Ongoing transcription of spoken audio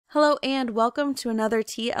Hello and welcome to another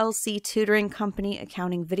TLC Tutoring Company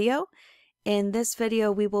accounting video. In this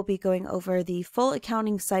video, we will be going over the full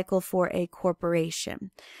accounting cycle for a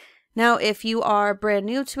corporation. Now, if you are brand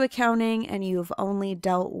new to accounting and you've only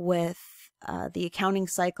dealt with the accounting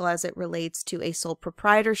cycle as it relates to a sole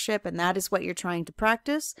proprietorship, and that is what you're trying to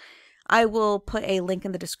practice, I will put a link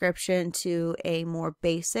in the description to a more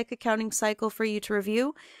basic accounting cycle for you to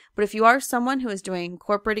review. But if you are someone who is doing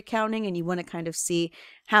corporate accounting and you want to kind of see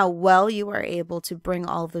how well you are able to bring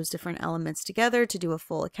all of those different elements together to do a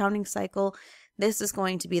full accounting cycle, this is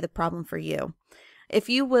going to be the problem for you. If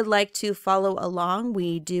you would like to follow along,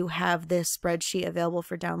 we do have this spreadsheet available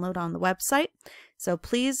for download on the website. So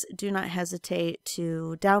please do not hesitate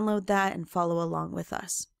to download that and follow along with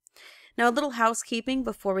us. Now, a little housekeeping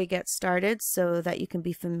before we get started so that you can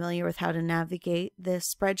be familiar with how to navigate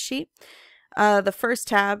this spreadsheet. The first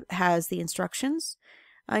tab has the instructions.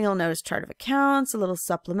 You'll notice chart of accounts, a little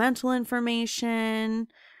supplemental information,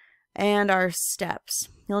 and our steps.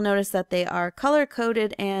 You'll notice that they are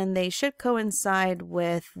color-coded and they should coincide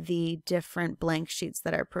with the different blank sheets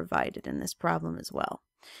that are provided in this problem as well.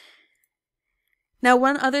 Now,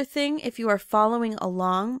 one other thing, if you are following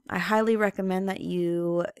along, I highly recommend that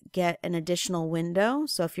you get an additional window.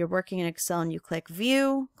 So if you're working in Excel and you click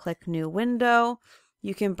View, click New Window,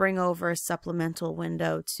 you can bring over a supplemental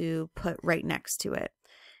window to put right next to it.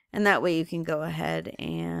 And that way you can go ahead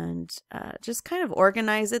and just kind of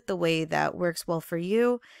organize it the way that works well for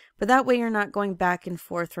you. But that way you're not going back and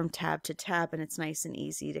forth from tab to tab, and it's nice and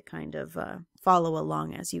easy to kind of follow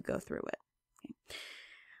along as you go through it. Okay.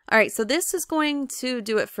 All right, so this is going to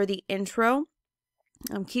do it for the intro.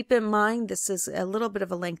 Keep in mind, this is a little bit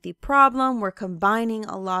of a lengthy problem. We're combining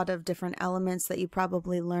a lot of different elements that you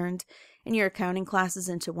probably learned in your accounting classes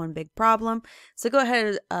into one big problem. So go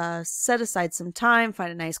ahead, set aside some time,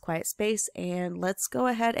 find a nice quiet space, and let's go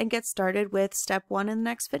ahead and get started with step one in the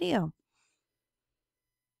next video.